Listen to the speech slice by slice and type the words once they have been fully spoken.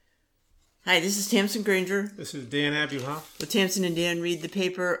Hi, this is Tamsen Granger. This is Dan Abuhoff. With Tamsen and Dan read the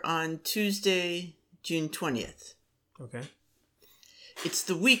paper on Tuesday, June 20th. Okay. It's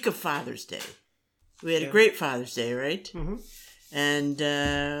the week of Father's Day. We had a great Father's Day, right? Mm-hmm. And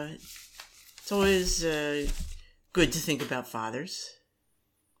it's always good to think about fathers.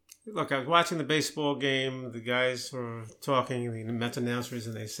 Look, I was watching the baseball game. The guys were talking, the Mets announcers,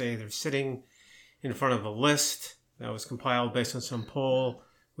 and they say they're sitting in front of a list that was compiled based on some poll,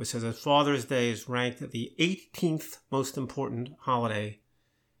 which says that Father's Day is ranked at the 18th most important holiday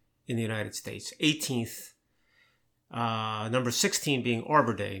in the United States. 18th. Number 16 being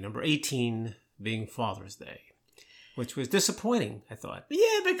Arbor Day. Number 18 being Father's Day. Which was disappointing, I thought.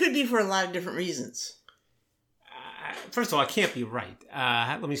 Yeah, but it could be for a lot of different reasons. First of all, I can't be right.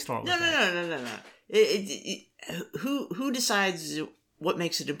 Let me start with that. No. Who decides what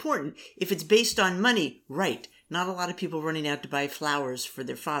makes it important? If it's based on money, right. Not a lot of people running out to buy flowers for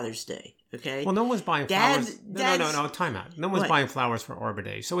their Father's Day, okay? Well, no one's buying flowers. No, time out. No one's buying flowers for Arbor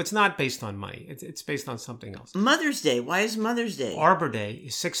Day. So it's not based on money. It's based on something else. Mother's Day. Why is Mother's Day? Arbor Day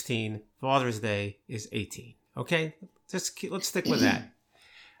is 16. Father's Day is 18. Okay? Let's stick with that.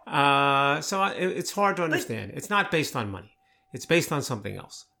 So it's hard to understand. It's not based on money. It's based on something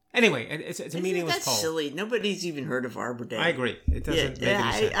else. Anyway, it's a meaningless poll. That's silly. Nobody's even heard of Arbor Day. I agree. It doesn't make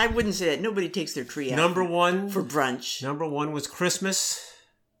any sense. I wouldn't say that. Nobody takes their tree out for brunch. Number one was Christmas.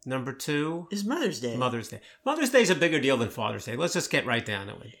 Number two is Mother's Day. Mother's Day is a bigger deal than Father's Day. Let's just get right down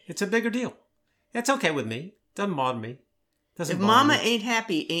to it. It's a bigger deal. That's okay with me. Doesn't bother me. If Mama ain't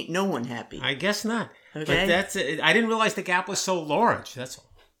happy, ain't no one happy. I guess not. Okay. But I didn't realize the gap was so large. That's all.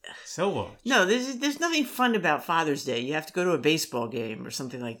 So large. No, there's nothing fun about Father's Day. You have to go to a baseball game or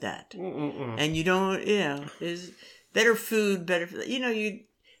something like that. And you don't, there's better food,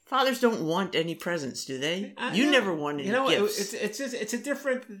 fathers don't want any presents, do they? You never want any gifts. It's a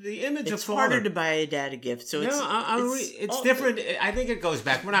different, the image of It's father. harder to buy a dad a gift. So it's different. I think it goes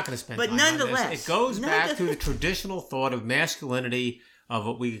back. We're not going to spend time nonetheless, on this. It goes back to the traditional thought of masculinity, of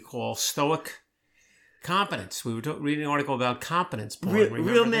what we call stoic competence. We were reading an article about competence porn.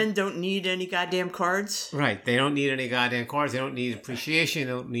 Real men don't need any goddamn cards. Right. They don't need any goddamn cards. They don't need appreciation.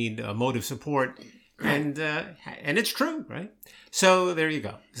 They don't need emotive support. And it's true, right? So there you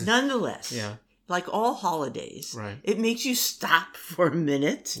go. Nonetheless, like all holidays, it makes you stop for a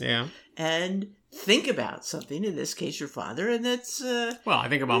minute and think about something. In this case, your father, and that's well, I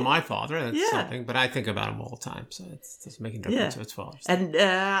think about my father. That's something, but I think about him all the time, so it doesn't make a difference if it's Father's Day. And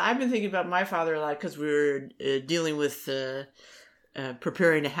I've been thinking about my father a lot because we were dealing with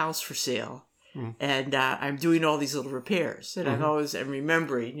preparing a house for sale. And I'm doing all these little repairs, and I'm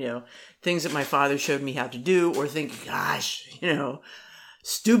remembering, things that my father showed me how to do, or thinking, gosh,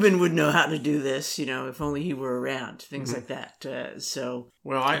 Steuben would know how to do this, if only he were around, things like that. There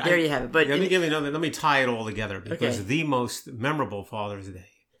you have it. But let me tie it all together, because the most memorable Father's Day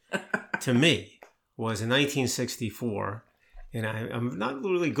to me was in 1964, and I'm not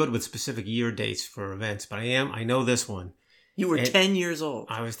really good with specific year dates for events, but I know this one. You were 10 years old.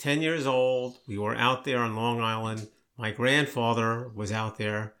 I was 10 years old. We were out there on Long Island. My grandfather was out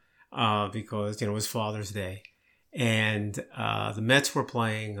there because, it was Father's Day. And the Mets were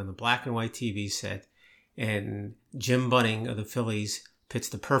playing on the black and white TV set. And Jim Bunning of the Phillies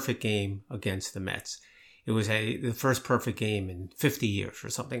pitched the perfect game against the Mets. It was the first perfect game in 50 years or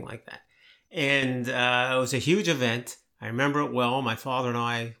something like that. And it was a huge event. I remember it well. My father and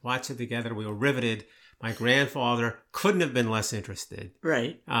I watched it together. We were riveted. My grandfather couldn't have been less interested.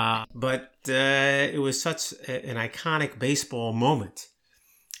 Right. But it was such an iconic baseball moment.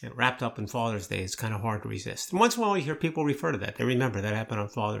 It wrapped up in Father's Day. It's kind of hard to resist. And once in a while you hear people refer to that. They remember that happened on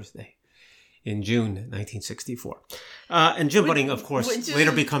Father's Day in June 1964. And Jim Bunning, of course,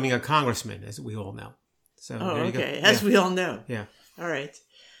 later becoming a congressman, as we all know. So there you go. As we all know. Yeah. All right.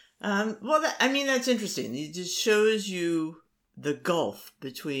 That's interesting. It just shows you the gulf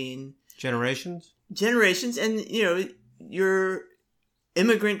between generations, and your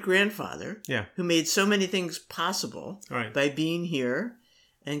immigrant grandfather, who made so many things possible by being here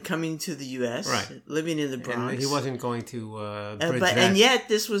and coming to the U.S., living in the Bronx. And he wasn't going to bridge that. And yet,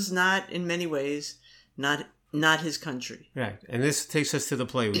 this was not, in many ways, not his country. Right, and this takes us to the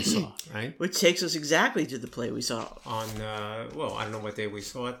play we saw, right? Which takes us exactly to the play we saw on. I don't know what day we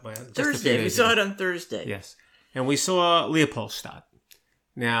saw it, but Thursday. We saw it on Thursday. Yes, and we saw Leopoldstadt.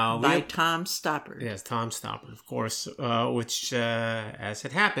 Now, by Tom Stoppard. Yes, Tom Stoppard, of course, which, as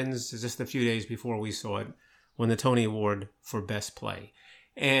it happens, is just a few days before we saw it, won the Tony Award for Best Play.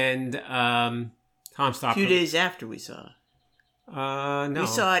 And Tom Stoppard... A few days after we saw it. No. We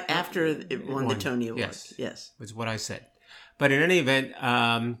saw it after it won the Tony Award. Yes. Was what I said. But in any event,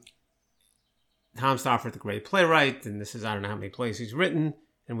 Tom Stoppard, the great playwright, and this is, I don't know how many plays he's written,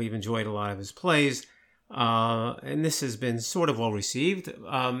 and we've enjoyed a lot of his plays. And this has been sort of well received.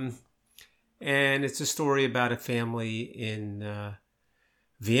 And it's a story about a family in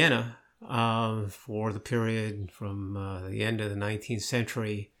Vienna for the period from the end of the 19th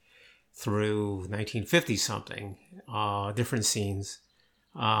century through 1950 something, different scenes.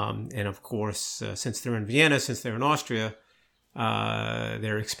 And of course, since they're in Vienna, since they're in Austria,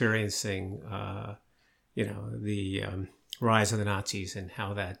 they're experiencing, the rise of the Nazis and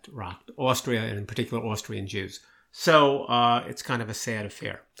how that rocked Austria, and in particular Austrian Jews. So it's kind of a sad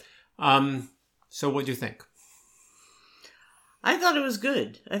affair. So what do you think? I thought it was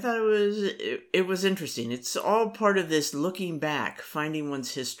good. I thought it was interesting. It's all part of this looking back, finding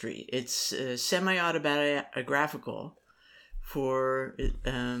one's history. It's semi-autobiographical for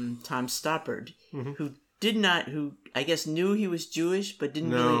Tom Stoppard, who I guess knew he was Jewish, but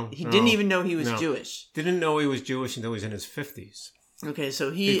didn't even know he was Jewish. Didn't know he was Jewish until he was in his 50s. Okay, so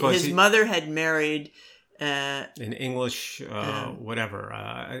his mother had married in English,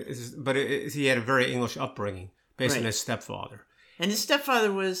 whatever, but he had a very English upbringing based on his stepfather. And his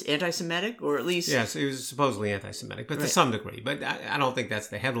stepfather was anti-Semitic, or at least... Yes, he was supposedly anti-Semitic, but to some degree. But I don't think that's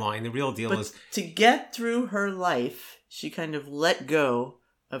the headline. The real deal is... to get through her life, she kind of let go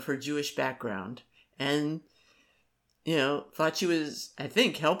of her Jewish background and, thought she was, I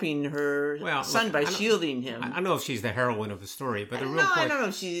think, helping her son by shielding him. I don't know if she's the heroine of the story, but I don't know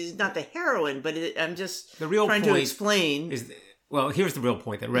if she's not the heroine, but I'm just the real trying point to explain... Well, here's the real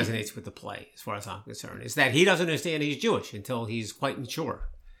point that resonates with the play, as far as I'm concerned, is that he doesn't understand he's Jewish until he's quite mature.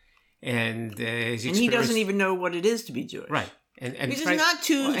 And he doesn't even know what it is to be Jewish. Right. This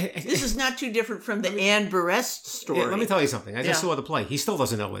is not too different from the Anne Berest story. Yeah, let me tell you something. I just saw the play. He still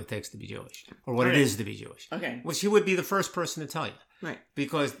doesn't know what it takes to be Jewish, or what it is to be Jewish. Okay. Which he would be the first person to tell you. Right.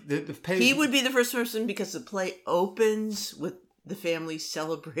 Because he would be the first person because the play opens with the family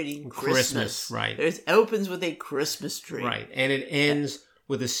celebrating Christmas. Right. It opens with a Christmas tree. Right. And it ends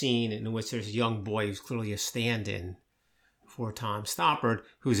with a scene in which there's a young boy who's clearly a stand-in for Tom Stoppard,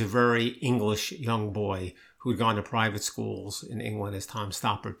 who's a very English young boy who'd gone to private schools in England, as Tom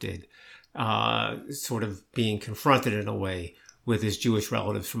Stoppard did, sort of being confronted in a way with his Jewish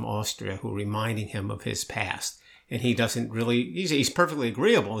relatives from Austria who are reminding him of his past. And he doesn't really... He's perfectly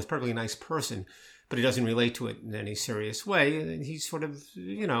agreeable. He's a perfectly nice person, but he doesn't relate to it in any serious way. And he's sort of,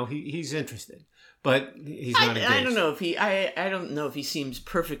 he's interested, but he's not engaged. I don't know if he seems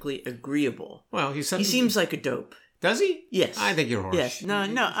perfectly agreeable. Well, he seems like a dope. Does he? Yes. I think you're harsh. Yes. No.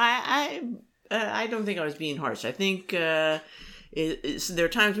 I don't think I was being harsh. I think there are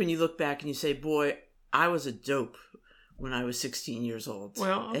times when you look back and you say, "Boy, I was a dope when I was 16 years old."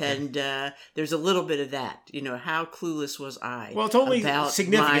 Well, okay. And there's a little bit of that. How clueless was I? Well, it's only about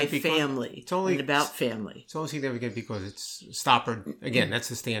significant my family. And about family. It's only significant because it's Stoppard. Again, that's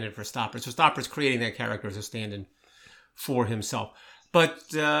the stand-in for Stoppard. So Stoppard's creating that character as a stand-in for himself. But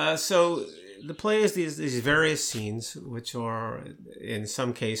so the play is these various scenes, which are in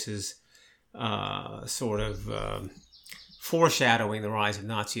some cases sort of foreshadowing the rise of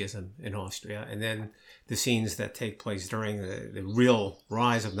Nazism in Austria, and then the scenes that take place during the real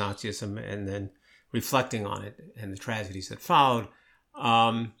rise of Nazism, and then reflecting on it and the tragedies that followed.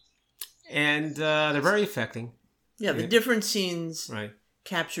 And they're very affecting. Yeah, the different scenes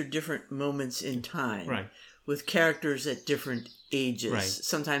capture different moments in time. Right. With characters at different ages. Right.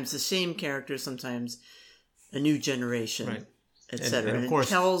 Sometimes the same characters, sometimes a new generation, etc. And of course,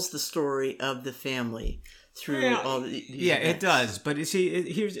 it tells the story of the family through all these events. It does. But you see,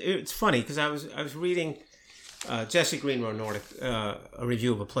 it's funny because I was reading Jesse Green wrote a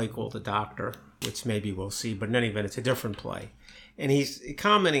review of a play called The Doctor, which maybe we'll see, but in any event, it's a different play. And he's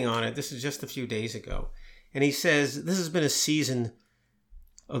commenting on it. This is just a few days ago. And he says, this has been a season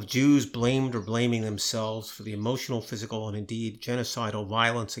of Jews blamed or blaming themselves for the emotional, physical, and indeed genocidal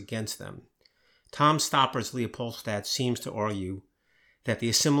violence against them. Tom Stoppard's Leopoldstadt seems to argue that the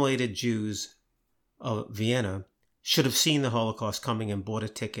assimilated Jews of Vienna should have seen the Holocaust coming and bought a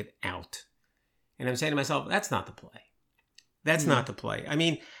ticket out. And I'm saying to myself, that's not the play. That's not the play. I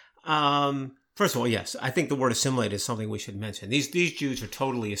mean, first of all, yes, I think the word assimilated is something we should mention. These Jews are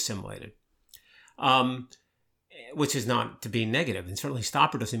totally assimilated. Which is not to be negative, and certainly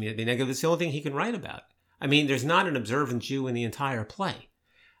Stoppard doesn't mean to be negative. It's the only thing he can write about. I mean, there's not an observant Jew in the entire play.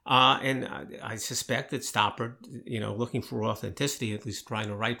 And I suspect that Stoppard, looking for authenticity, at least trying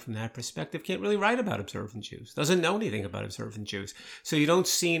to write from that perspective, can't really write about observant Jews, doesn't know anything about observant Jews. So you don't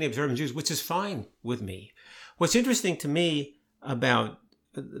see any observant Jews, which is fine with me. What's interesting to me about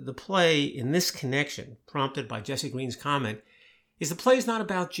the play in this connection, prompted by Jesse Green's comment, is the play is not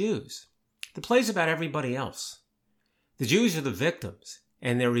about Jews. The play's about everybody else. The Jews are the victims,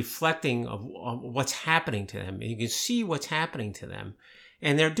 and they're reflecting of what's happening to them. And you can see what's happening to them.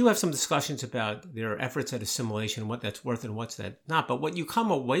 And there do have some discussions about their efforts at assimilation, what that's worth and what's that not. But what you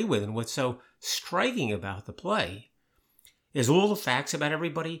come away with and what's so striking about the play is all the facts about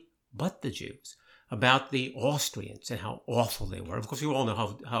everybody but the Jews, about the Austrians and how awful they were. Of course, you all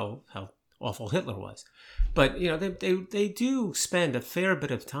know how awful Hitler was. But, they do spend a fair bit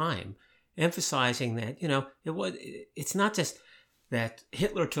of time emphasizing that, it's not just that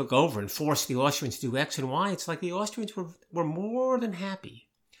Hitler took over and forced the Austrians to do X and Y. It's like the Austrians were more than happy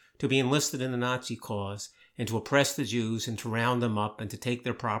to be enlisted in the Nazi cause and to oppress the Jews and to round them up and to take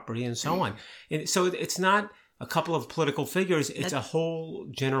their property and so on. And so it's not a couple of political figures. It's a whole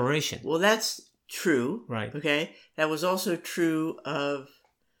generation. Well, that's true. Right. Okay. That was also true of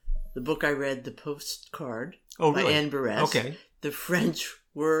the book I read, The Postcard by Anne Buress. Okay. The French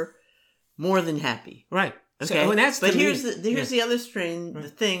were more than happy. Right. Okay, so, and that's but here's the other strain, the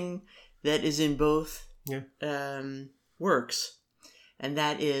thing that is in both works, and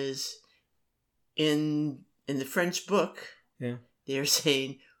that is in the French book. Yeah, they're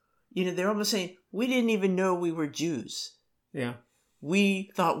saying, they're almost saying we didn't even know we were Jews. Yeah,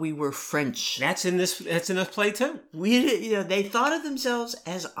 we thought we were French. That's in this play too. They thought of themselves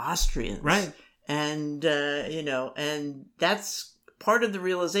as Austrians, right? And and that's part of the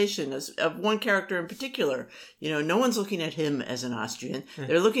realization of one character in particular. No one's looking at him as an Austrian.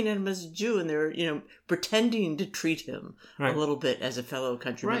 They're looking at him as a Jew, and they're, pretending to treat him a little bit as a fellow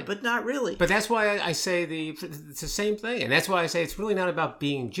countryman, but not really. But that's why I say it's the same thing. And that's why I say it's really not about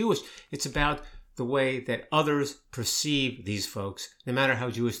being Jewish. It's about the way that others perceive these folks, no matter how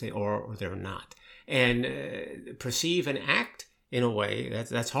Jewish they are or they're not. And perceive and act in a way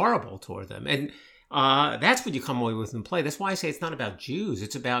that's horrible toward them. And that's what you come away with in play. That's why I say it's not about Jews.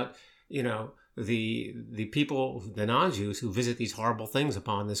 It's about, the people, the non-Jews who visit these horrible things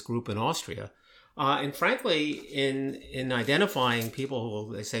upon this group in Austria. And frankly, in identifying people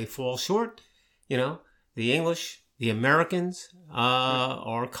who they say fall short, the English, the Americans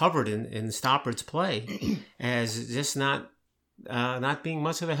are covered in Stoppard's play as just not being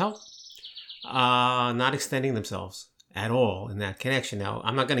much of a help, not extending themselves at all in that connection. Now,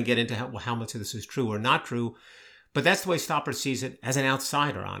 I'm not going to get into how much of this is true or not true, but that's the way Stoppard sees it as an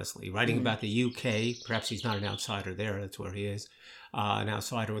outsider, honestly. Writing about the UK, perhaps he's not an outsider there, that's where he is, an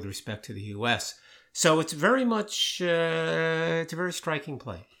outsider with respect to the US. So it's very much, it's a very striking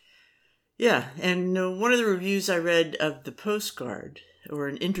play. Yeah, and one of the reviews I read of The Postcard, or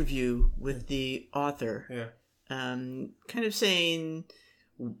an interview with the author, kind of saying,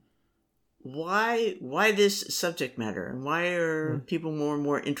 why this subject matter, and why are people more and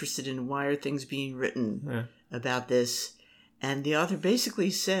more interested in, why are things being written about this? And the author basically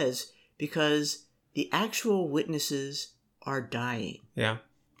says, because the actual witnesses are dying. Yeah.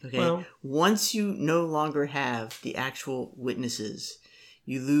 Okay. Well, once you no longer have the actual witnesses,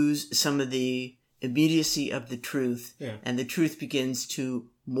 you lose some of the immediacy of the truth, and the truth begins to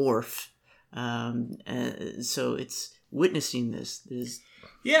morph. So it's witnessing this.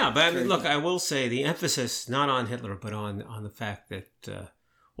 Yeah, but I mean, look, I will say the emphasis not on Hitler, but on the fact that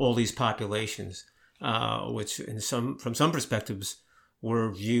all these populations, which from some perspectives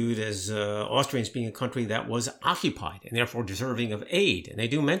were viewed as Austrians being a country that was occupied and therefore deserving of aid. And they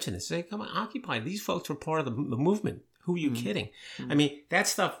do mention this. They say, come on, occupied. These folks were part of the movement. Who are you kidding? I mean, that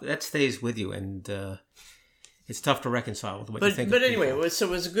stuff, that stays with you. And it's tough to reconcile with what you think. But anyway, it was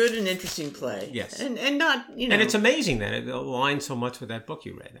a good and interesting play. Yes. And not, And it's amazing that it aligns so much with that book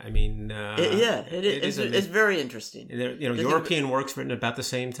you read. I mean... It's very interesting. European works written about the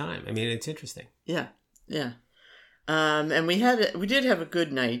same time. I mean, it's interesting. Yeah, yeah. And we did have a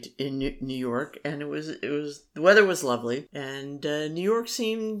good night in New York, and it was the weather was lovely, and New York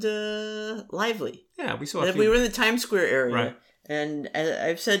seemed lively. Yeah, we saw. We were in the Times Square area, right. And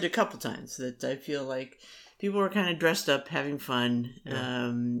I've said a couple times that I feel like people were kind of dressed up, having fun.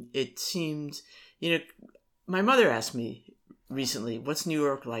 Yeah. It seemed, my mother asked me recently, "What's New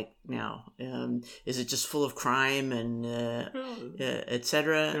York like now? Is it just full of crime and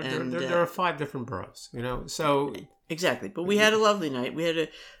etc.?" There are 5 different boroughs, so exactly. But we had a lovely night. We had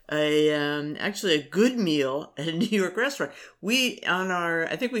actually a good meal at a New York restaurant.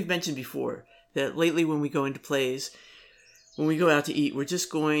 I think we've mentioned before that lately when we go into plays, when we go out to eat, we're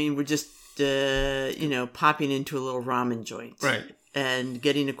just popping into a little ramen joint, right, and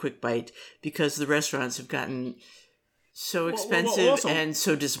getting a quick bite because the restaurants have gotten so expensive and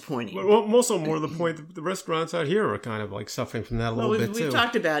so disappointing. Well, also more to the point, the restaurants out here are kind of like suffering from that a little bit too. We've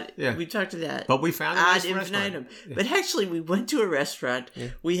talked about we talked to that. But we found a nice restaurant. Yeah. But actually, we went to a restaurant. Yeah.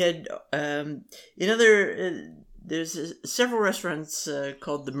 We had there's several restaurants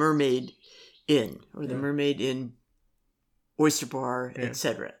called the Mermaid Inn or the Mermaid Inn Oyster Bar,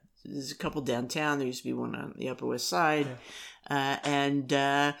 etc. There's a couple downtown. There used to be one on the Upper West Side, and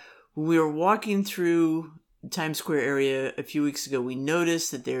we were walking through Times Square area a few weeks ago. We noticed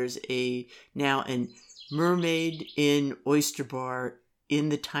that there's now a Mermaid Inn Oyster Bar in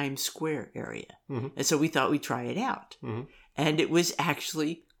the Times Square area. Mm-hmm. And so we thought we'd try it out. Mm-hmm. And it was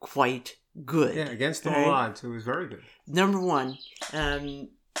actually quite good. Yeah, against all odds, it was very good. Number one,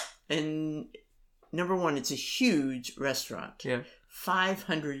 it's a huge restaurant. Yeah.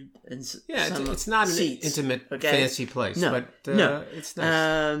 500 and it's not seats, an intimate, fancy place. No, but it's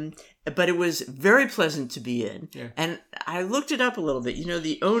nice. But it was very pleasant to be in. Yeah. And I looked it up a little bit. You know,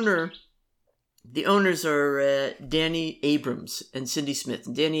 the owners are Danny Abrams and Cindy Smith.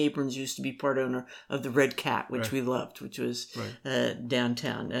 And Danny Abrams used to be part owner of the Red Cat, which we loved, which was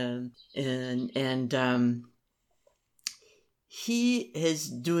downtown. And he is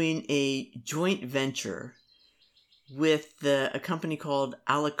doing a joint venture with a company called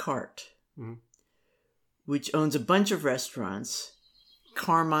A La Carte, which owns a bunch of restaurants,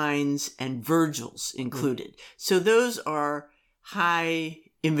 Carmine's and Virgil's included. So those are high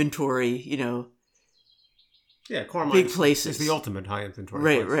inventory, Carmine's big places. It's the ultimate high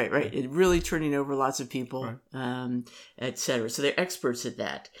inventory place. Right. It really turning over lots of people, etc. So they're experts at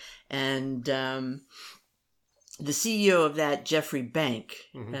that. And the CEO of that, Jeffrey Bank,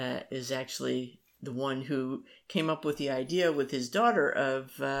 is actually the one who came up with the idea with his daughter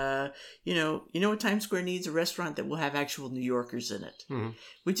of, what Times Square needs? A restaurant that will have actual New Yorkers in it,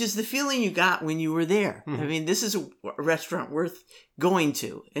 which is the feeling you got when you were there. I mean, this is a restaurant worth going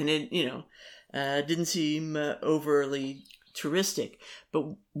to, and it, didn't seem overly touristic. But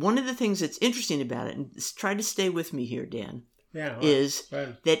one of the things that's interesting about it, and try to stay with me here, Dan, is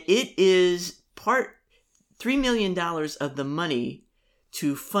that it is $3 million of the money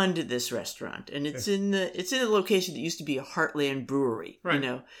to fund this restaurant, and it's in a location that used to be a Heartland brewery.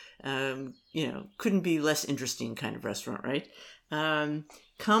 Right. Couldn't be less interesting kind of restaurant, right?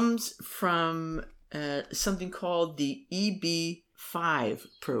 Comes from something called the EB-5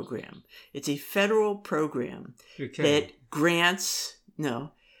 program. It's a federal program that grants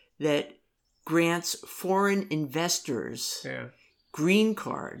foreign investors green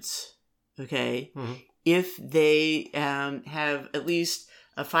cards. Okay. Mm-hmm. If they have at least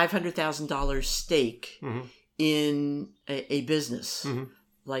a $500,000 stake in a business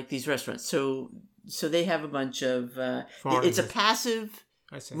like these restaurants. So they have a bunch of... it's a passive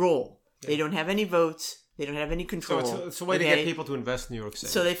role. Yeah. They don't have any votes. They don't have any control. So it's a way to get people to invest in New York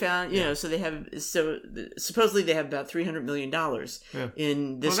City. So they found, supposedly they have about $300 million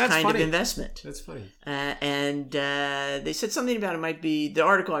in this kind of investment. That's funny. And they said something about it might be, the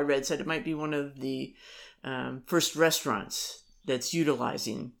article I read said it might be one of the first restaurants that's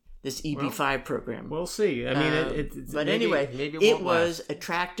utilizing this EB-5 program. We'll see. I mean, maybe it was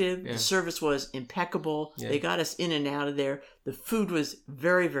attractive. Yeah. The service was impeccable. Yeah. They got us in and out of there. The food was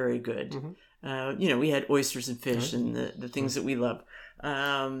very, very good. Mm-hmm. We had oysters and fish and the things that we love.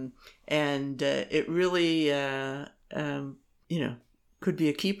 And it really, could be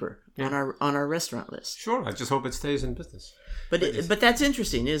a keeper on our restaurant list. Sure. I just hope it stays in business. But that's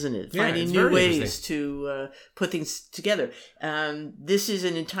interesting, isn't it? Finding new ways to put things together. This is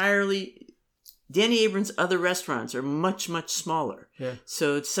an entirely... Danny Abrams' other restaurants are much, much smaller. Yeah.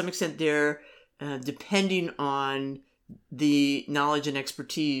 So to some extent, they're depending on the knowledge and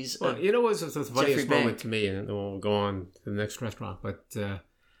expertise of what's the funniest moment to me, and we'll go on to the next restaurant, but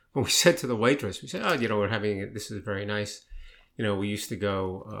when we said to the waitress, we said, we're having this is very nice. We used to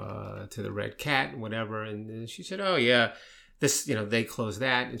go to the Red Cat and whatever, and she said, this, they closed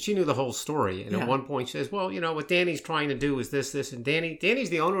that, and she knew the whole story. And at one point she says, well, what Danny's trying to do is this, and Danny's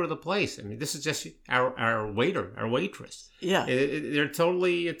the owner of the place. I mean, this is just our waiter, our waitress. Yeah. They're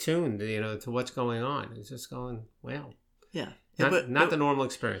totally attuned, to what's going on. It's just going, wow. Yeah. Not the normal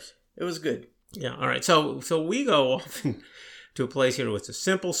experience. It was good. Yeah. All right. So we go often to a place here. It's a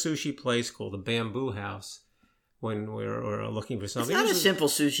simple sushi place called the Bamboo House when we're looking for something. It's not a simple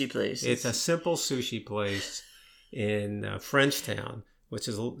sushi place. It's a simple sushi place in Frenchtown, which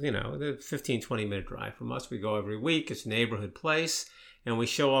is, a 15, 20-minute drive from us. We go every week. It's a neighborhood place. And we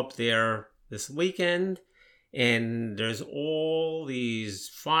show up there this weekend. And there's all these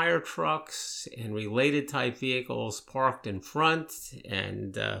fire trucks and related type vehicles parked in front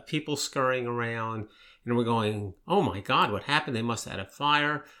and people scurrying around. And we're going, oh my God, what happened? They must have had a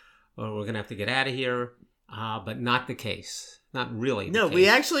fire, or we're going to have to get out of here. But not the case. Not really the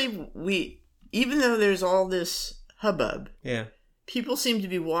case. We even though there's all this hubbub, yeah, people seem to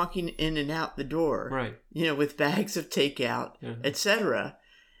be walking in and out the door, right? With bags of takeout, etc.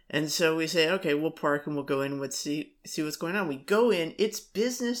 And so we say, okay, we'll park and we'll go in and see what's going on. We go in, it's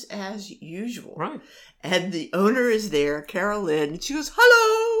business as usual. Right. And the owner is there, Carol Lynn, and she goes,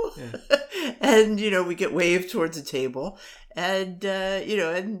 hello! Yeah. And, we get waved towards the table. And,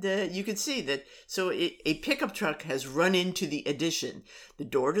 you can see that. So a pickup truck has run into the addition. The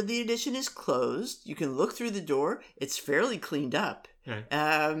door to the addition is closed. You can look through the door. It's fairly cleaned up. Right.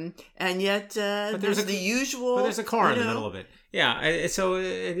 And yet, there's the usual. But there's a car in the middle of it. Yeah,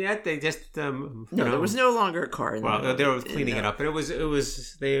 and yet they just there was no longer a car in the middle. Well, they were cleaning it up, but it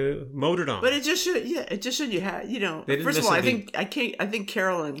was they motored on. But it just showed you how First of all, I think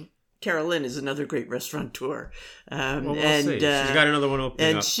Carol Lynn is another great restaurateur, we'll see. She's got another one opening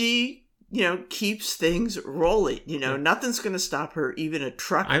and up. She keeps things rolling. Nothing's going to stop her, even a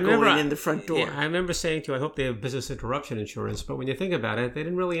truck going in the front door. Yeah, I remember saying to you, I hope they have business interruption insurance. But when you think about it, they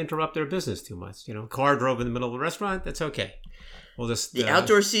didn't really interrupt their business too much. Car drove in the middle of the restaurant. That's okay. We'll just the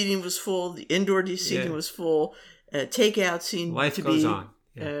outdoor seating was full. The indoor seating was full. Takeout seemed to be on.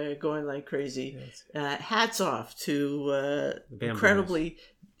 Going like crazy. Yes. Hats off to incredibly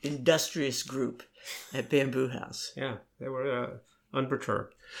industrious group at Bamboo House. Yeah, they were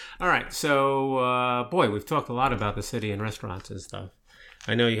unperturbed. All right, so, we've talked a lot about the city and restaurants and stuff.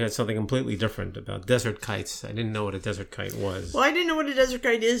 I know you had something completely different about desert kites. I didn't know what a desert kite was. Well, I didn't know what a desert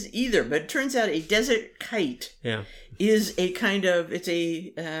kite is either, but it turns out a desert kite is a kind of, it's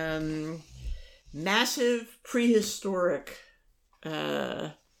a massive prehistoric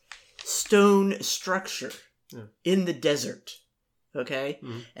stone structure in the desert, okay?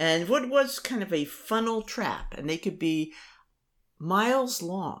 Mm-hmm. And what was kind of a funnel trap, and they could be miles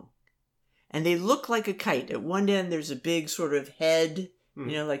long, and they look like a kite. At one end there's a big sort of head,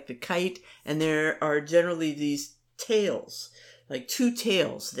 like the kite, and there are generally these tails, like two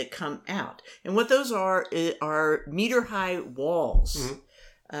tails that come out, and what those are meter high walls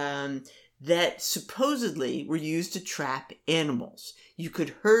that supposedly were used to trap animals. You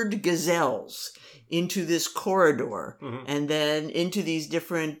could herd gazelles into this corridor, and then into these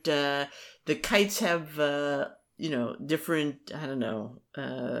different the kites have different,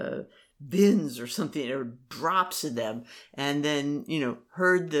 bins or something, or drops in them, and then,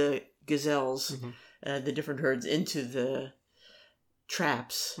 herd the gazelles, the different herds into the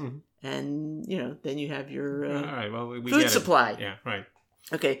traps. And, then you have your all right, well, we food supply. Yeah, right.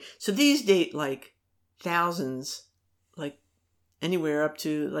 Okay, so these date like thousands, like anywhere up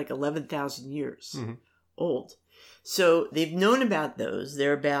to like 11,000 years old. So they've known about those.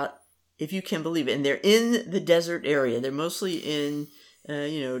 They're about, if you can believe it, and they're in the desert area. They're mostly in,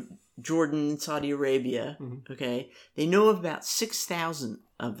 Jordan, Saudi Arabia, okay? They know of about 6,000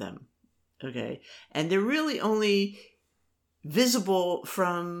 of them, okay? And they're really only visible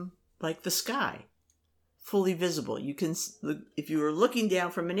from, like, the sky, fully visible. You can, if you were looking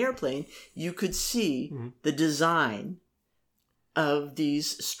down from an airplane, you could see the design of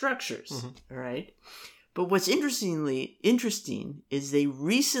these structures, all right? But what's interesting is they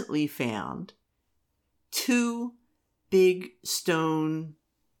recently found 2 big stone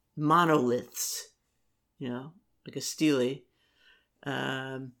monoliths, like a stele,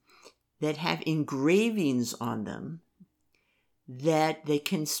 that have engravings on them that they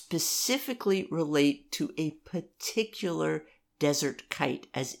can specifically relate to a particular desert kite,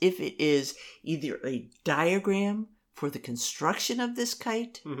 as if it is either a diagram for the construction of this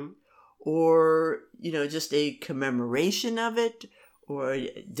kite, or, just a commemoration of it, or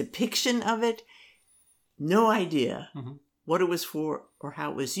a depiction of it. No idea what it was for or how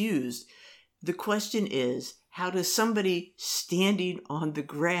it was used. The question is, how does somebody standing on the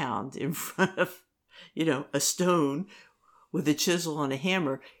ground in front of, a stone with a chisel and a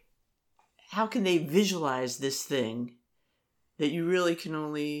hammer, how can they visualize this thing that you really can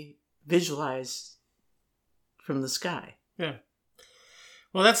only visualize from the sky? Yeah.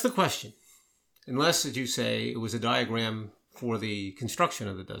 Well, that's the question. Unless, as you say, it was a diagram for the construction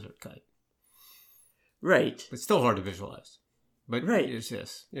of the desert kite. Right. It's still hard to visualize. But it's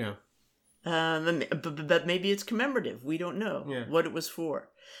this, But maybe it's commemorative. We don't know what it was for.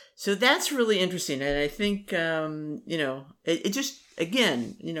 So that's really interesting. And I think, it just,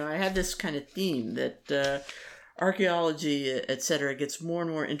 again, I had this kind of theme that archaeology, etc., gets more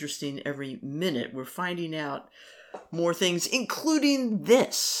and more interesting every minute. We're finding out more things, including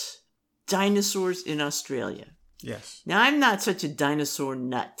this: dinosaurs in Australia. Yes. Now, I'm not such a dinosaur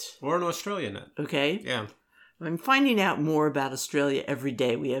nut. Or an Australian nut. Okay? Yeah. I'm finding out more about Australia every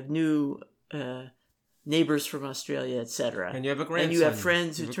day. We have new neighbors from Australia, etc. And you have a grandson. And you have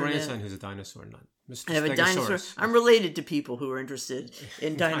friends who's a dinosaur nut. Mr. I have a dinosaur. I'm related to people who are interested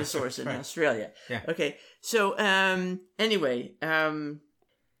in dinosaurs in Australia. Yeah. Okay. So, anyway,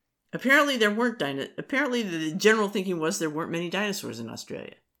 apparently there weren't Apparently the general thinking was there weren't many dinosaurs in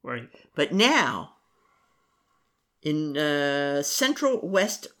Australia. Right. But now, in central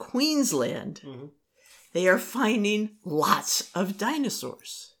west Queensland, they are finding lots of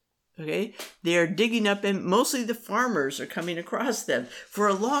dinosaurs. Okay, they are digging up, and mostly the farmers are coming across them. For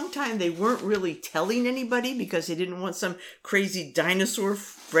a long time, they weren't really telling anybody because they didn't want some crazy dinosaur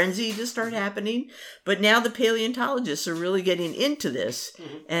frenzy to start happening. But now the paleontologists are really getting into this,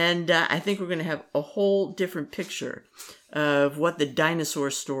 and I think we're going to have a whole different picture of what the dinosaur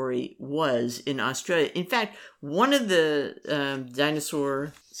story was in Australia. In fact, one of the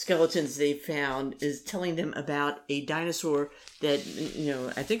dinosaur skeletons they found is telling them about a dinosaur that,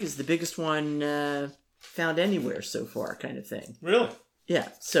 I think is the biggest one found anywhere so far, kind of thing. Really? Yeah,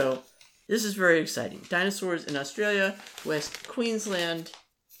 so this is very exciting. Dinosaurs in Australia, West Queensland.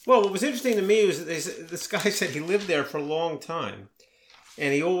 Well, what was interesting to me was that this guy said he lived there for a long time,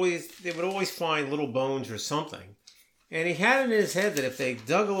 and they would always find little bones or something. And he had it in his head that if they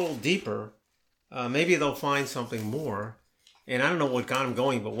dug a little deeper, maybe they'll find something more. And I don't know what got him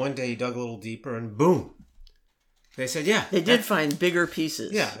going, but one day he dug a little deeper and boom. They said, yeah. They did find bigger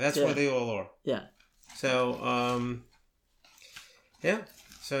pieces. Yeah, that's where they all are. Yeah. So, yeah.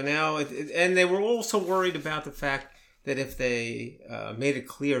 So now, and they were also worried about the fact that if they made it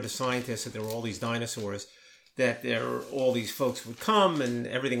clear to scientists that there were all these dinosaurs, that all these folks would come and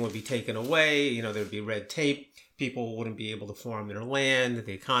everything would be taken away. There would be red tape. People wouldn't be able to farm their land.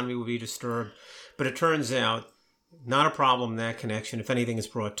 The economy would be disturbed. But it turns out, not a problem in that connection. If anything, it's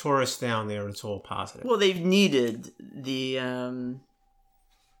brought tourists down there. It's all positive. Well, they've needed the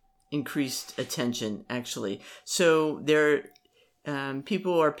increased attention, actually. So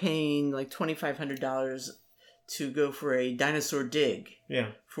people are paying like $2,500 to go for a dinosaur dig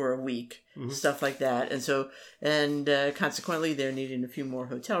for a week, stuff like that. And so, consequently, they're needing a few more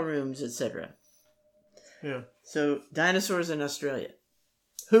hotel rooms, etc. Yeah. So, dinosaurs in Australia.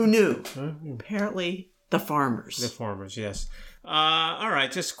 Who knew? Apparently, the farmers. The farmers, yes. All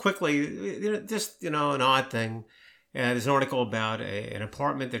right, just quickly, an odd thing. There's an article about an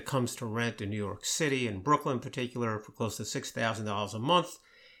apartment that comes to rent in New York City, in Brooklyn in particular, for close to $6,000 a month.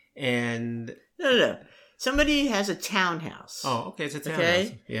 And... No. Somebody has a townhouse. Oh, okay, it's a townhouse.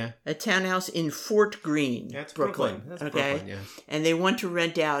 Okay? Yeah. A townhouse in Fort Greene, That's Brooklyn. That's okay? Brooklyn, yeah. And they want to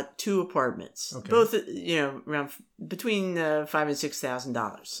rent out 2 apartments. Okay. Both, around between $5,000 and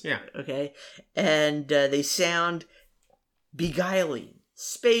 $6,000. Yeah. Okay? And they sound beguiling,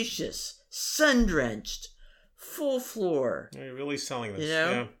 spacious, sun-drenched, full floor. Yeah, you're really selling this.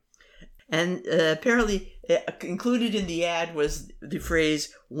 Yeah. And apparently, included in the ad was the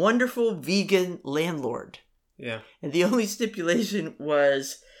phrase, wonderful vegan landlord. Yeah. And the only stipulation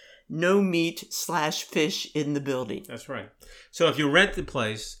was no meat/fish in the building. That's right. So if you rent the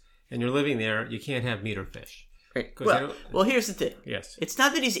place and you're living there, you can't have meat or fish. Right. Well, here's the thing. Yes. It's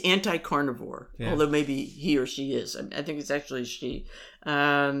not that he's anti-carnivore, although maybe he or she is. I think it's actually she.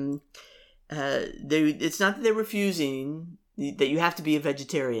 It's not that they're refusing... that you have to be a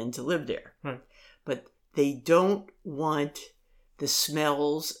vegetarian to live there. Right. But they don't want the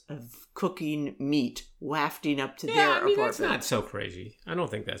smells of cooking meat wafting up to their apartment. That's not so crazy. I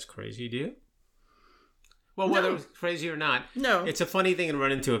don't think that's crazy, do you? Well, whether it's crazy or not, it's a funny thing to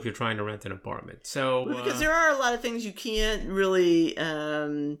run into if you're trying to rent an apartment. So because there are a lot of things you can't really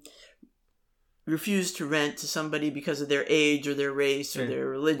refuse to rent to somebody because of their age or their race or their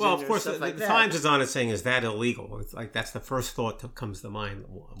religion. Well, of course, stuff like the Times is on it saying, is that illegal? It's like that's the first thought that comes to mind.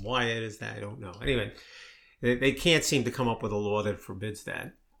 Why it is that, I don't know. Anyway, they can't seem to come up with a law that forbids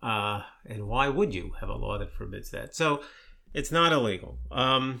that. And why would you have a law that forbids that? So it's not illegal.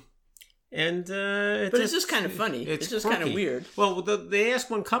 It's just kind of funny. It's just kind of weird. Well, they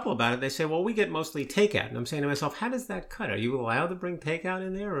asked one couple about it. They say, well, we get mostly takeout. And I'm saying to myself, how does that cut? Are you allowed to bring takeout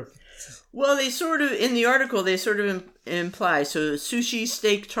in there? Well, they sort of, in the article, they sort of imply, so sushi,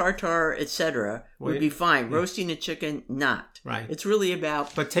 steak, tartare, etc. would be fine. Yeah. Roasting a chicken, not. Right. It's really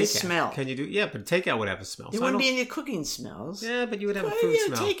about the smell. Can you do, but takeout would have a smell. There wouldn't be any cooking smells. Yeah, but you would have a food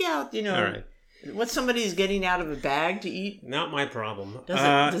smell. Takeout, All right. what somebody's getting out of a bag to eat? Not my problem.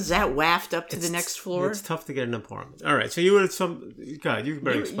 Does that waft up to the next floor? It's tough to get an apartment. All right, so you were God, you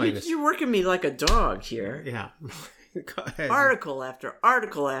better explain this. You're working me like a dog here. Yeah. Go ahead. Article after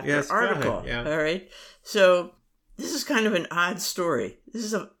article after article. Go ahead. Yeah. All right. So this is kind of an odd story.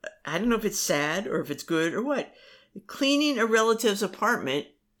 I don't know if it's sad or if it's good or what. Cleaning a relative's apartment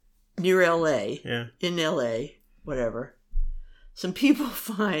near L.A. Yeah. In L.A. Whatever. Some people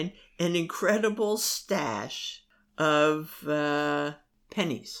find an incredible stash of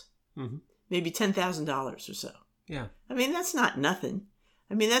pennies. Mm-hmm. Maybe $10,000 or so. Yeah. I mean, that's not nothing.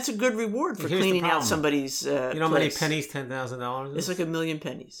 I mean, that's a good reward for cleaning out somebody's You know how many pennies $10,000 is? It's like 1 million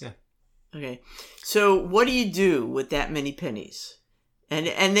pennies. Yeah. Okay. So what do you do with that many pennies?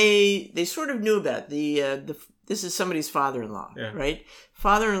 And they sort of knew about this is somebody's father-in-law, right?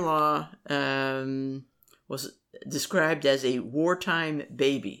 Father-in-law was described as a wartime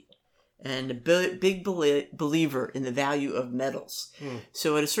baby and a big believer in the value of metals.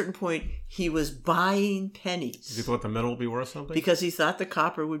 So at a certain point, he was buying pennies. Did he thought the metal would be worth something? Because he thought the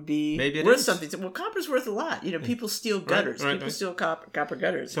copper would be worth something. Well, copper's worth a lot. You know, people steal gutters. People steal copper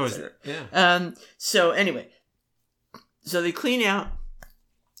gutters. So anyway, so they clean out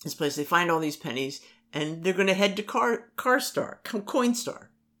this place. They find all these pennies, and they're going to head to Coinstar.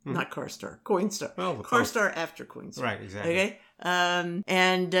 Not CarStar, Coinstar. Oh, CarStar after Coinstar. Right, exactly. Okay?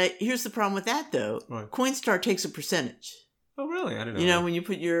 And here's the problem with that, though. Right. Coinstar takes a percentage. Oh, really? I didn't know. You know, when you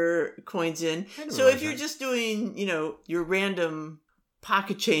put your coins in. So if you're just doing, your random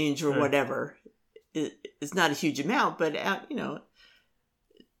pocket change or whatever, it's not a huge amount, but,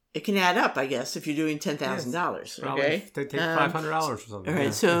 it can add up, I guess, if you're doing $10,000. Okay, they take $500 or something. All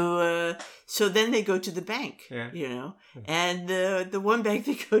right, so then they go to the bank. And the one bank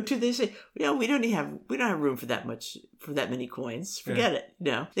they go to, they say, we don't have room for that many coins. Forget it.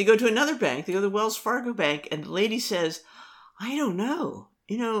 They go to another bank. They go to the Wells Fargo Bank, and the lady says, I don't know.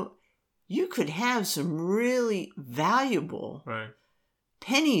 You could have some really valuable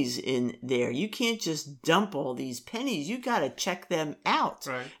pennies in there. You can't just dump all these pennies. You got to check them out.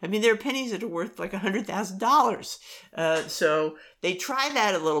 Right. I mean, there are pennies that are worth like $100,000. So they try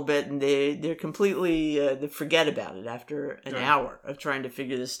that a little bit, and they're completely they forget about it after an hour of trying to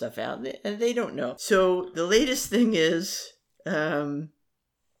figure this stuff out, and they don't know. So the latest thing is they're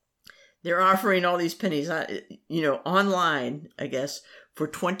offering all these pennies, online, I guess, for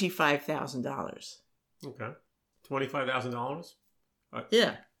 $25,000. Okay, $25,000.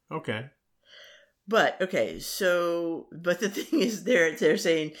 Yeah. Okay. But the thing is, they're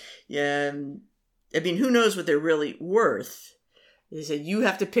saying, who knows what they're really worth? They said you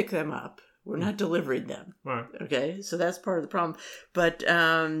have to pick them up. We're not delivering them. Right. Okay, so that's part of the problem. But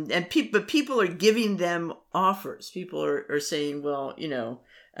people are giving them offers. People are saying, well,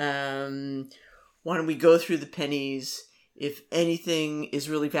 why don't we go through the pennies? If anything is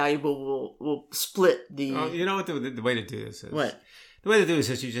really valuable, we'll split the. Oh, you know what the way to do this is? What? The way to do this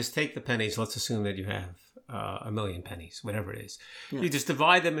is you just take the pennies. Let's assume that you have 1 million pennies, whatever it is. Yeah. You just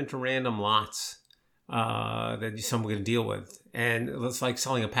divide them into random lots that someone's going to deal with. And it's like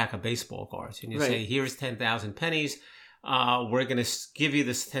selling a pack of baseball cards. And you say, here's 10,000 pennies. We're going to give you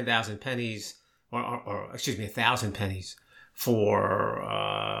this 10,000 pennies, or 1,000 pennies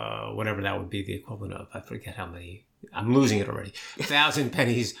for whatever that would be the equivalent of. I forget how many. I'm losing it already. 1,000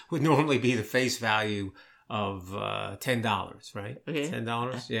 pennies would normally be the face value of $10, right? Okay.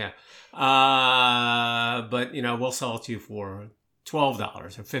 $10, yeah. But we'll sell it to you for $12 or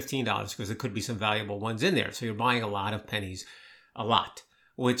 $15 because there could be some valuable ones in there. So you're buying a lot of pennies,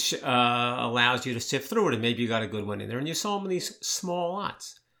 which allows you to sift through it, and maybe you got a good one in there, and you sell them in these small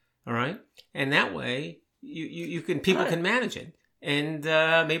lots. All right, and that way people can manage it, and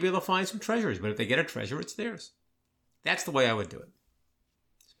maybe they'll find some treasures. But if they get a treasure, it's theirs. That's the way I would do it.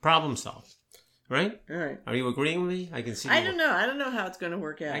 Problem solved. Right? All right. Are you agreeing with me? I can see. I don't know how it's going to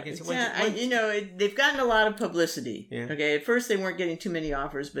work out. They've gotten a lot of publicity. Yeah. Okay. At first, they weren't getting too many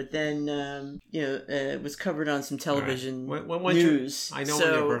offers, but then, it was covered on some television news. I know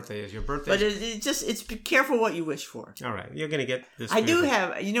when your birthday is. Your birthday. But it's be careful what you wish for. All right. You're going to get this. I do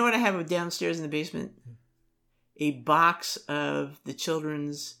have. You know what I have downstairs in the basement? A box of the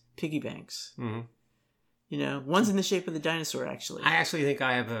children's piggy banks. Mm-hmm. One's in the shape of the dinosaur, actually. I actually think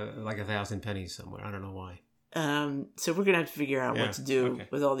I have 1,000 pennies somewhere. I don't know why. So we're going to have to figure out what to do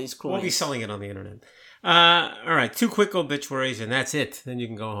with all these coins. We'll be selling it on the internet. All right, 2 quick obituaries, and that's it. Then you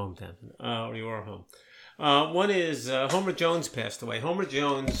can go home, Tamsen. Or you are home. One is Homer Jones passed away. Homer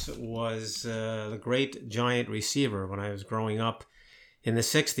Jones was the great giant receiver when I was growing up in the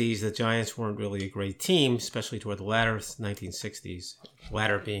 60s, the Giants weren't really a great team, especially toward the latter 1960s,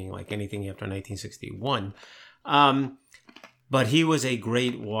 latter being like anything after 1961. But he was a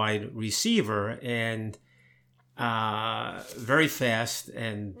great wide receiver and very fast,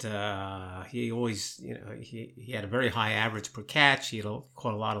 and he always, he had a very high average per catch. He had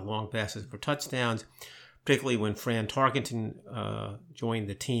caught a lot of long passes for touchdowns, particularly when Fran Tarkenton joined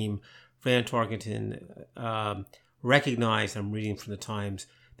the team. Fran Tarkenton recognized, I'm reading from the Times,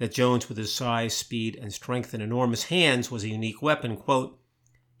 that Jones, with his size, speed, and strength and enormous hands, was a unique weapon. Quote,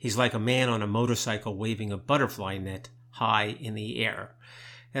 he's like a man on a motorcycle waving a butterfly net high in the air.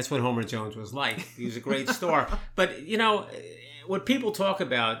 That's what Homer Jones was like. He was a great star. But, when people talk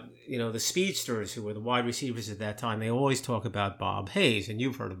about, the speedsters who were the wide receivers at that time, they always talk about Bob Hayes. And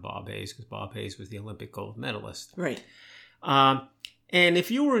you've heard of Bob Hayes because Bob Hayes was the Olympic gold medalist. Right. And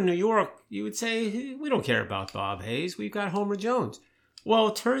if you were in New York, you would say, we don't care about Bob Hayes. We've got Homer Jones. Well,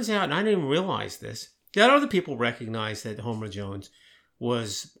 it turns out, and I didn't even realize this, that other people recognized that Homer Jones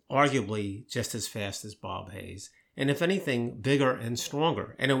was arguably just as fast as Bob Hayes. And if anything, bigger and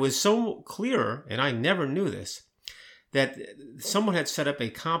stronger. And it was so clear, and I never knew this, that someone had set up a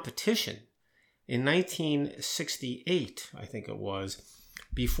competition in 1968, I think it was,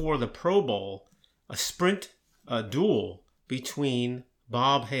 before the Pro Bowl, a sprint duel between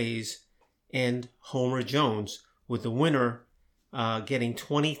Bob Hayes and Homer Jones, with the winner getting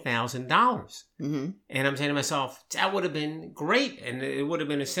 $20,000. Mm-hmm. And I'm saying to myself, that would have been great. And it would have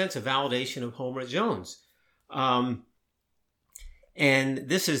been a sense of validation of Homer Jones. And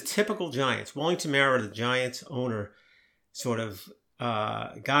this is typical Giants. Wellington Mara, the Giants owner, sort of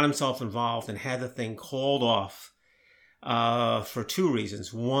got himself involved and had the thing called off for two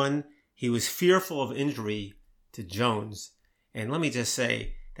reasons. One, he was fearful of injury to Jones. And let me just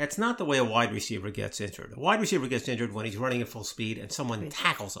say, that's not the way a wide receiver gets injured. A wide receiver gets injured when he's running at full speed and someone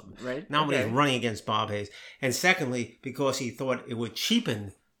tackles him. Right. Not when he's running against Bob Hayes. And secondly, because he thought it would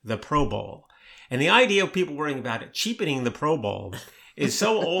cheapen the Pro Bowl. And the idea of people worrying about it cheapening the Pro Bowl is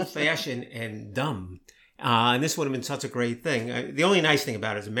so old-fashioned and dumb. And this would have been such a great thing. The only nice thing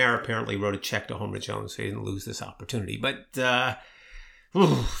about it is Mara apparently wrote a check to Homer Jones, so he didn't lose this opportunity. But the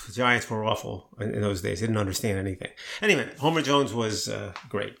Giants were awful in those days. They didn't understand anything. Anyway, Homer Jones was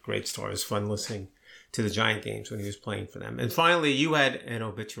great star. It was fun listening to the Giant games when he was playing for them. And finally, you had an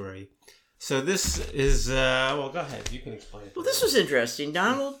obituary. So this is, go ahead. You can explain it. Well, this was interesting.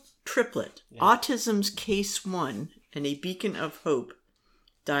 Donald Triplett, Autism's Case 1 and a Beacon of Hope,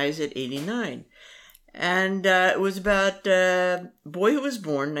 dies at 89. And it was about a boy who was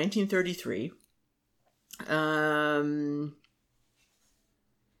born 1933.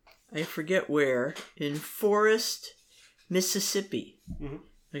 I forget where, in Forest, Mississippi. Mm-hmm.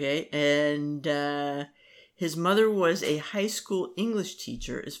 Okay, and his mother was a high school English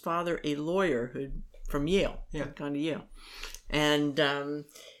teacher. His father, a lawyer from Yale, gone to Yale. And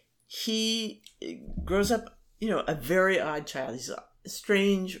he grows up, a very odd child. He's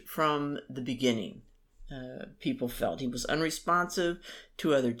strange from the beginning. People felt he was unresponsive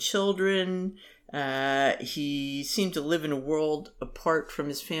to other children. He seemed to live in a world apart from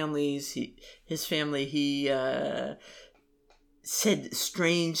his families. His family, he said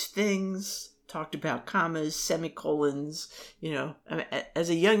strange things, talked about commas, semicolons, as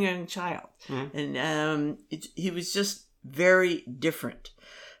a young child. Mm-hmm. And he was just very different.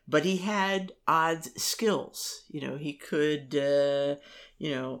 But he had odd skills. He could,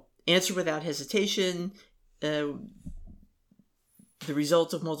 answer without hesitation. The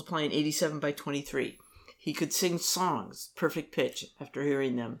result of multiplying 87 by 23. He could sing songs, perfect pitch, after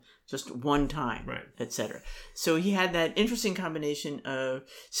hearing them just one time, right, etc. So he had that interesting combination of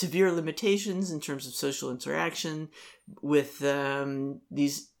severe limitations in terms of social interaction with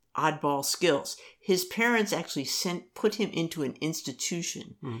these oddball skills. His parents actually put him into an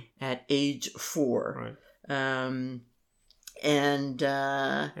institution at age 4. Right. And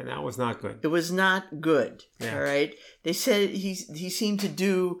that was not good. It was not good. Yeah. All right. They said he seemed to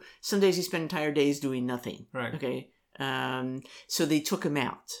do, some days he spent entire days doing nothing. Right. Okay. So they took him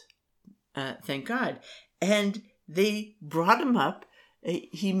out. Thank God. And they brought him up.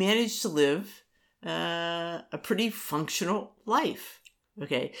 He managed to live a pretty functional life.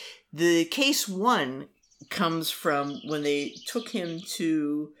 Okay. The case 1 comes from when they took him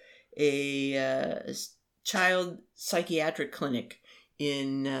to a child psychiatric clinic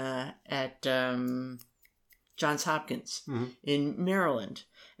at Johns Hopkins in Maryland.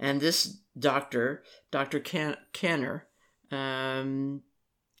 And this Dr. Kanner,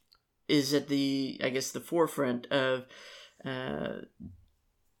 is at the forefront of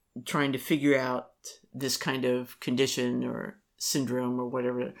trying to figure out this kind of condition or syndrome or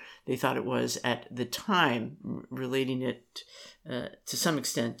whatever they thought it was at the time, relating it to some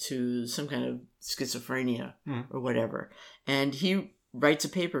extent to some kind of schizophrenia or whatever. And he writes a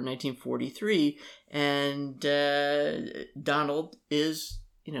paper in 1943, and Donald is,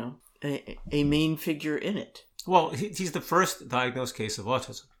 a main figure in it. Well, he's the first diagnosed case of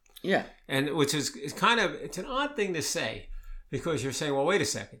autism. Yeah. And which is it's an odd thing to say, because you're saying, well, wait a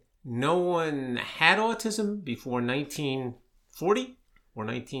second. No one had autism before 1940 or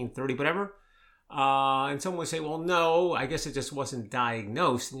 1930, whatever. And someone would say, well, no, I guess it just wasn't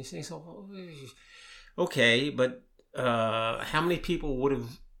diagnosed. And you say, so, okay, but how many people would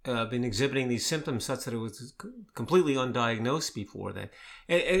have been exhibiting these symptoms such that it was completely undiagnosed before then?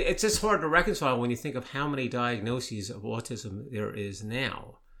 It's just hard to reconcile when you think of how many diagnoses of autism there is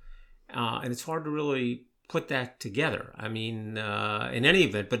now. And it's hard to really put that together. I mean, in any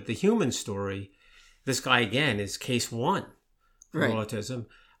event, but the human story, this guy again is case 1 for autism.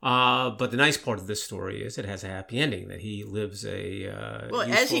 But the nice part of this story is it has a happy ending, that he lives a well,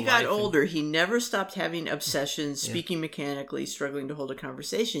 as he got older, he never stopped having obsessions, speaking mechanically, struggling to hold a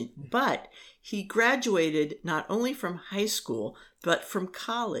conversation. But he graduated not only from high school, but from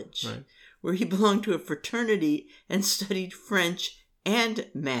college, where he belonged to a fraternity and studied French and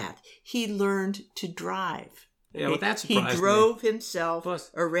math. He learned to drive. Yeah, well, that surprised me. He drove himself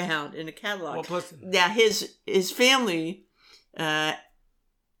around in a Cadillac. Now, his family had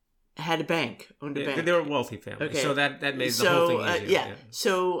a bank, owned a bank. They were a wealthy family, so that made the whole thing easier.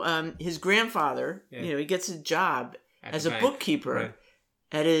 So his grandfather, he gets a job as a bookkeeper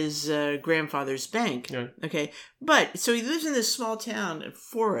at his grandfather's bank. Okay, but so he lives in this small town,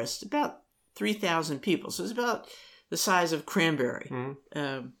 Forest, about 3,000 people. So it's about the size of Cranberry,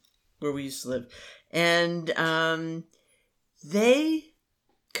 where we used to live. And they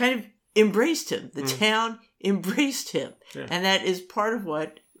kind of embraced him. The town embraced him. Yeah. And that is part of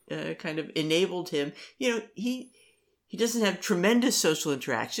what kind of enabled him. He doesn't have tremendous social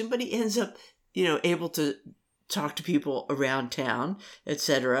interaction, but he ends up, able to talk to people around town,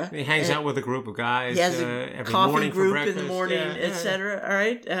 etc. He hangs out with a group of guys. He has a every coffee morning group for breakfast. in the morning, etc. All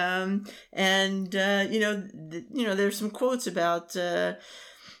right, there's some quotes about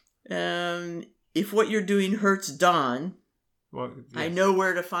if what you're doing hurts Don, I know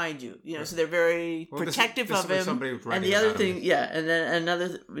where to find you. So they're very protective of him. And the other thing, and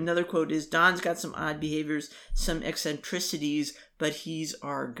then another quote is, Don's got some odd behaviors, some eccentricities, but he's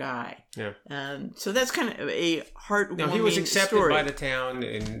our guy. Yeah. So that's kind of a heartwarming story. He was accepted by the town,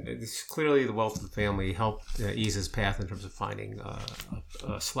 and it's clearly the wealth of the family helped ease his path in terms of finding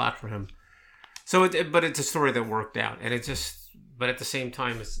a slot for him. So, but it's a story that worked out, and but at the same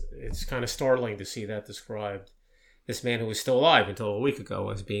time, it's kind of startling to see that described. This man who was still alive until a week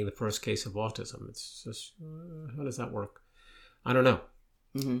ago as being the first case of autism. It's just, how does that work? I don't know.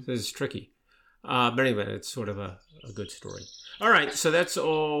 It's tricky. But anyway, it's sort of a good story. All right, so that's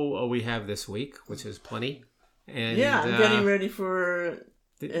all we have this week, which is plenty. And I'm getting ready for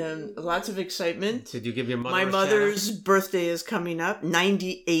lots of excitement. Did you give your mother My mother's birthday is coming up,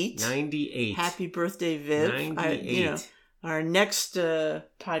 98. 98. Happy birthday, Viv. 98. Our next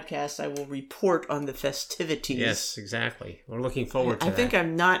podcast, I will report on the festivities. Yes, exactly. We're looking forward to that. I think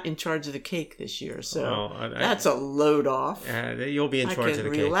I'm not in charge of the cake this year, so that's a load off. You'll be in charge of the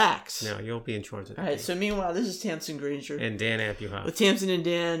cake. I can relax. No, you'll be in charge of the cake. All right, so meanwhile, this is Tamsen Granger. And Dan Abuhoff. With Tamsen and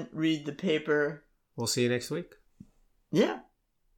Dan, read the paper. We'll see you next week. Yeah.